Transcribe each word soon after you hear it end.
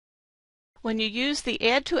When you use the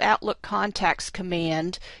Add to Outlook Contacts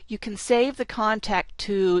command, you can save the contact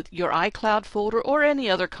to your iCloud folder or any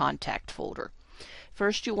other contact folder.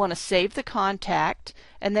 First, you want to save the contact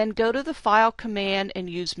and then go to the File command and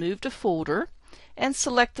use Move to Folder and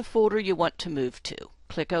select the folder you want to move to.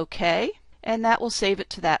 Click OK and that will save it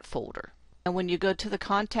to that folder. And when you go to the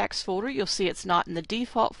Contacts folder, you'll see it's not in the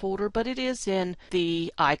default folder, but it is in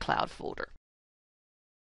the iCloud folder.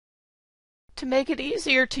 To make it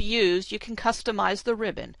easier to use, you can customize the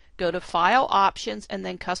ribbon. Go to File Options and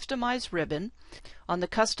then Customize Ribbon. On the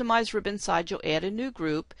Customize Ribbon side, you'll add a new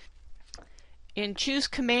group. In Choose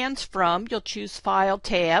Commands From, you'll choose File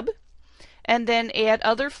tab and then add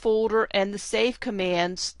Other Folder and the Save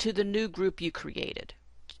commands to the new group you created.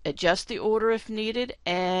 Adjust the order if needed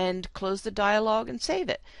and close the dialog and save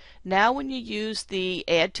it. Now when you use the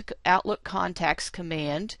Add to Outlook Contacts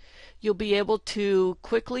command, you'll be able to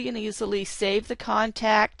quickly and easily save the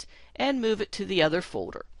contact and move it to the other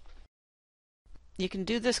folder. You can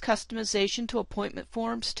do this customization to appointment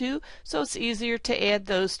forms too, so it's easier to add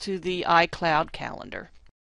those to the iCloud calendar.